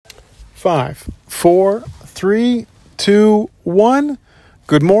5, 4, 3, 2, 1.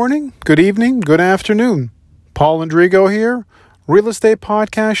 Good morning, good evening, good afternoon. Paul Andrigo here,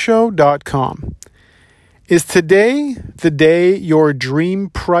 realestatepodcastshow.com. Is today the day your dream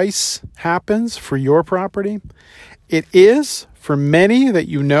price happens for your property? It is for many that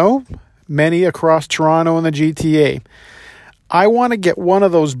you know, many across Toronto and the GTA. I want to get one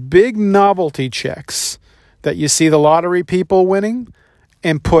of those big novelty checks that you see the lottery people winning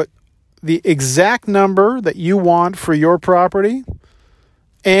and put the exact number that you want for your property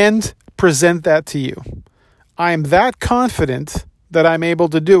and present that to you. I am that confident that I'm able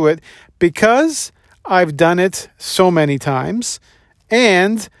to do it because I've done it so many times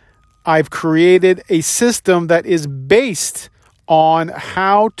and I've created a system that is based on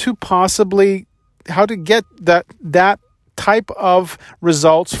how to get that type of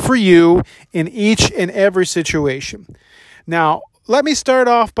results for you in each and every situation. Now, let me start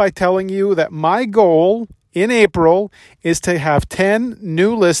off by telling you that my goal in April is to have 10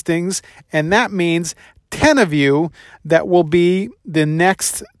 new listings, and that means 10 of you that will be the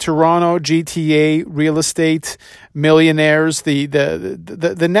next Toronto GTA real estate millionaires,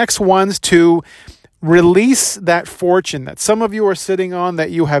 the next ones to release that fortune that some of you are sitting on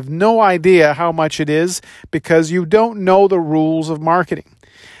that you have no idea how much it is because you don't know the rules of marketing.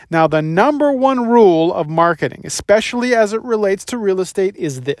 Now, the number one rule of marketing, especially as it relates to real estate,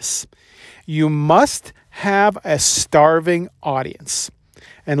 is this. You must have a starving audience.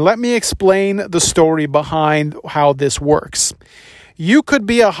 And let me explain the story behind how this works. You could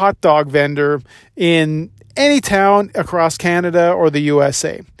be a hot dog vendor in any town across Canada or the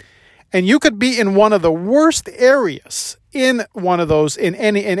USA. And you could be in one of the worst areas in one of those, in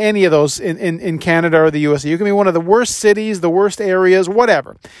any of those in Canada or the USA. You can be one of the worst cities, the worst areas,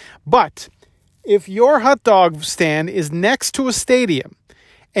 whatever. But if your hot dog stand is next to a stadium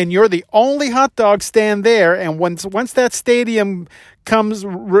and you're the only hot dog stand there, and once that stadium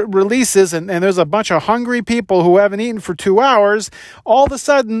releases and there's a bunch of hungry people who haven't eaten for 2 hours, all of a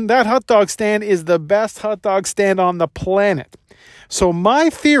sudden that hot dog stand is the best hot dog stand on the planet. So my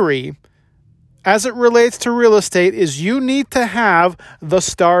theory, as it relates to real estate, is you need to have the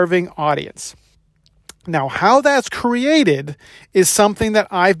starving audience. Now, how that's created is something that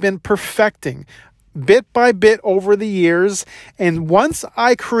I've been perfecting bit by bit over the years. And once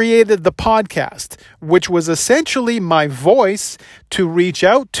I created the podcast, which was essentially my voice to reach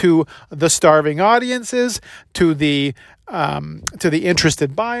out to the starving audiences, to the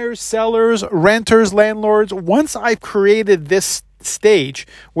interested buyers, sellers, renters, landlords, once I've created this stage,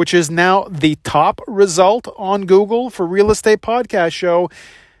 which is now the top result on Google for Real Estate Podcast Show,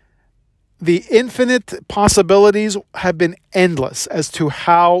 the infinite possibilities have been endless as to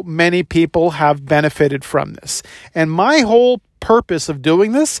how many people have benefited from this. And my whole purpose of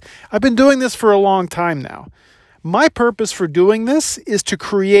doing this, I've been doing this for a long time now. My purpose for doing this is to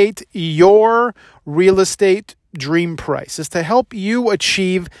create your real estate dream price, is to help you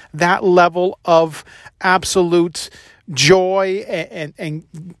achieve that level of absolute joy and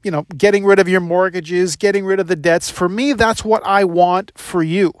getting rid of your mortgages, getting rid of the debts. For me, that's what I want for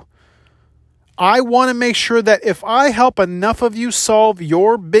you. I want to make sure that if I help enough of you solve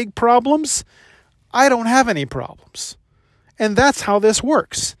your big problems, I don't have any problems. And that's how this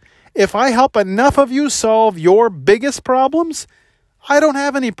works. If I help enough of you solve your biggest problems, I don't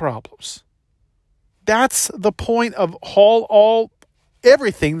have any problems. That's the point of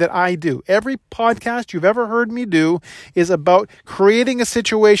everything that I do. Every podcast you've ever heard me do is about creating a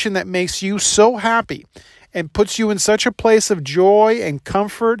situation that makes you so happy and puts you in such a place of joy and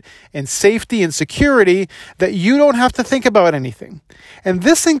comfort and safety and security that you don't have to think about anything. And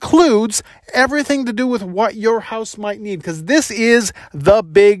this includes everything to do with what your house might need, because this is the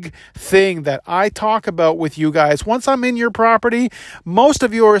big thing that I talk about with you guys. Once I'm in your property, most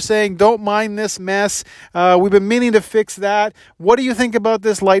of you are saying, don't mind this mess. We've been meaning to fix that. What do you think about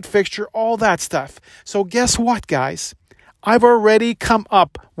this light fixture? All that stuff. So guess what, guys? I've already come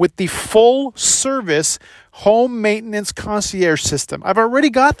up with the full service home maintenance concierge system. I've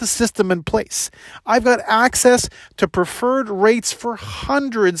already got the system in place. I've got access to preferred rates for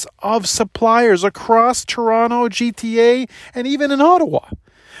hundreds of suppliers across Toronto, GTA, and even in Ottawa.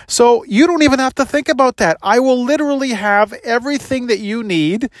 So you don't even have to think about that. I will literally have everything that you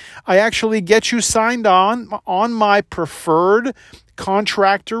need. I actually get you signed on my preferred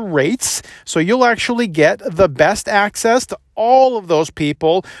contractor rates. So you'll actually get the best access to all of those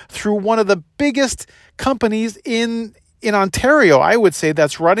people through one of the biggest companies in in Ontario, I would say,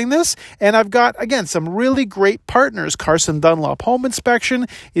 that's running this. And I've got, again, some really great partners. Carson Dunlop Home Inspection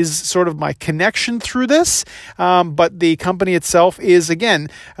is sort of my connection through this. But the company itself is, again,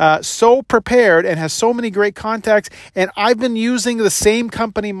 so prepared and has so many great contacts. And I've been using the same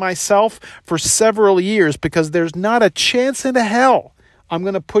company myself for several years because there's not a chance in hell I'm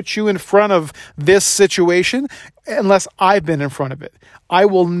going to put you in front of this situation unless I've been in front of it. I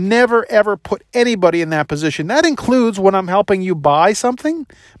will never, ever put anybody in that position. That includes when I'm helping you buy something,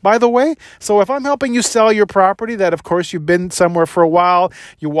 by the way. So if I'm helping you sell your property that, of course, you've been somewhere for a while,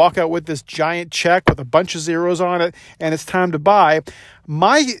 you walk out with this giant check with a bunch of zeros on it, and it's time to buy.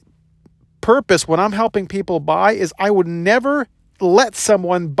 My purpose when I'm helping people buy is I would never let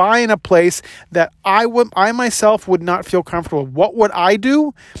someone buy in a place that I myself would not feel comfortable. What would I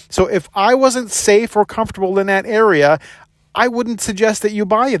do? So if I wasn't safe or comfortable in that area, I wouldn't suggest that you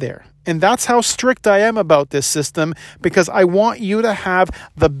buy there. And that's how strict I am about this system, because I want you to have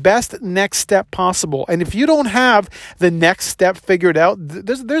the best next step possible. And if you don't have the next step figured out,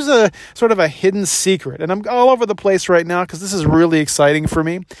 there's a sort of a hidden secret. And I'm all over the place right now because this is really exciting for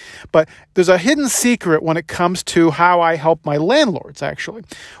me. But there's a hidden secret when it comes to how I help my landlords, actually.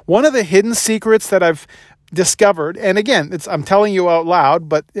 One of the hidden secrets that I've discovered, and again, I'm telling you out loud,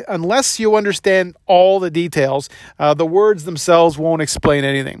 but unless you understand all the details, the words themselves won't explain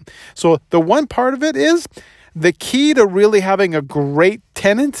anything. So the one part of it is the key to really having a great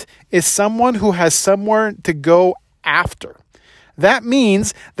tenant is someone who has somewhere to go after. That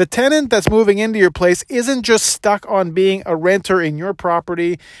means the tenant that's moving into your place isn't just stuck on being a renter in your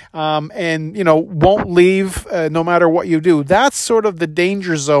property and won't leave no matter what you do. That's sort of the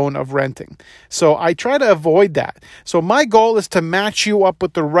danger zone of renting. So I try to avoid that. So my goal is to match you up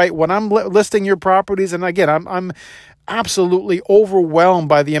with the right, when I'm listing your properties, and again, I'm absolutely overwhelmed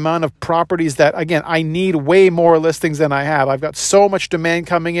by the amount of properties that, again, I need way more listings than I have. I've got so much demand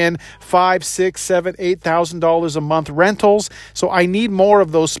coming in, $5,000, $6,000, $7,000, $8,000 a month rentals. So I need more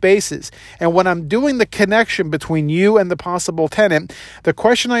of those spaces. And when I'm doing the connection between you and the possible tenant, the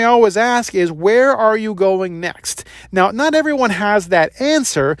question I always ask is, where are you going next? Now, not everyone has that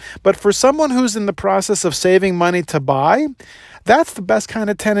answer, but for someone who's in the process of saving money to buy, that's the best kind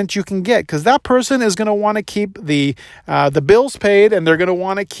of tenant you can get, because that person is going to want to keep the bills paid, and they're going to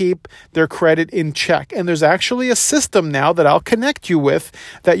want to keep their credit in check. And there's actually a system now that I'll connect you with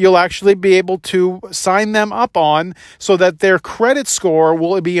that you'll actually be able to sign them up on, so that their credit score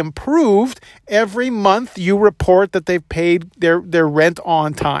will be improved every month you report that they've paid their rent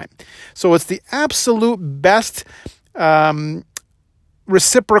on time. So it's the absolute best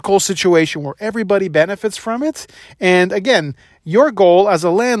reciprocal situation where everybody benefits from it. And again, your goal as a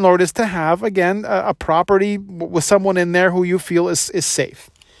landlord is to have, again, a property with someone in there who you feel is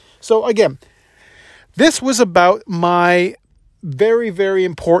safe. So again, this was about my very, very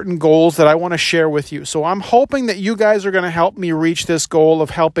important goals that I want to share with you. So I'm hoping that you guys are going to help me reach this goal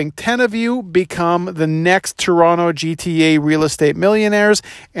of helping 10 of you become the next Toronto GTA real estate millionaires.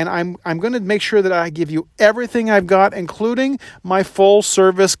 And I'm going to make sure that I give you everything I've got, including my full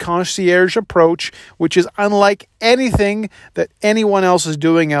service concierge approach, which is unlike anything that anyone else is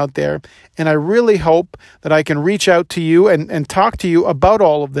doing out there. And I really hope that I can reach out to you and talk to you about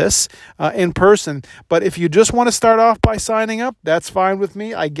all of this in person. But if you just want to start off by signing up, that's fine with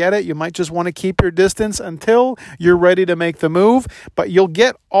me. I get it. You might just want to keep your distance until you're ready to make the move. But you'll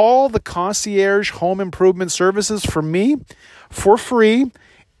get all the concierge home improvement services from me for free,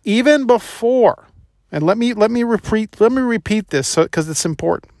 even before. And let me repeat this because it's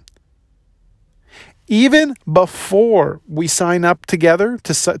important. Even before we sign up together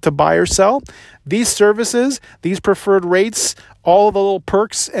to buy or sell, these services, these preferred rates, all of the little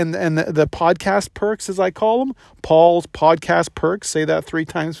perks and the podcast perks, as I call them, Paul's podcast perks, say that 3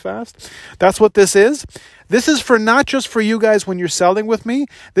 times fast. That's what this is. This is for not just for you guys when you're selling with me.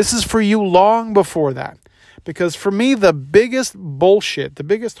 This is for you long before that. Because for me, the biggest bullshit, the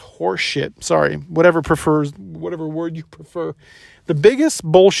biggest horse shit, whatever word you prefer, the biggest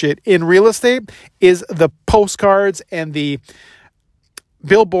bullshit in real estate is the postcards and the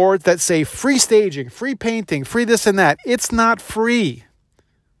billboards that say free staging, free painting, free this and that. It's not free.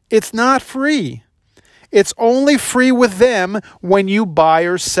 It's not free. It's only free with them when you buy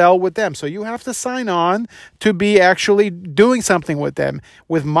or sell with them. So you have to sign on to be actually doing something with them.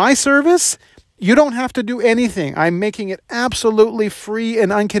 With my service, you don't have to do anything. I'm making it absolutely free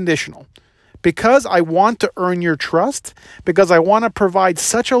and unconditional because I want to earn your trust, because I want to provide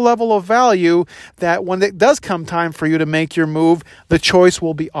such a level of value that when it does come time for you to make your move, the choice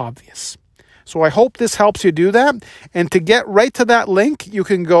will be obvious. So I hope this helps you do that. And to get right to that link, you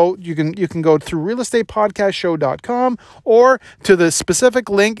can go through realestatepodcastshow.com or to the specific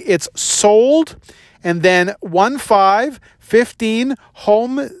link. It's sold and then 15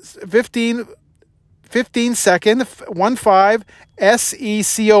 home 15 second 15 SECOND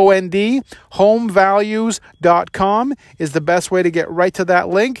homevalues.com is the best way to get right to that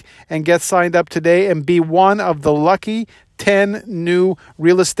link and get signed up today and be one of the lucky 10 new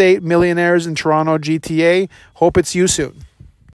real estate millionaires in Toronto GTA. Hope it's you soon.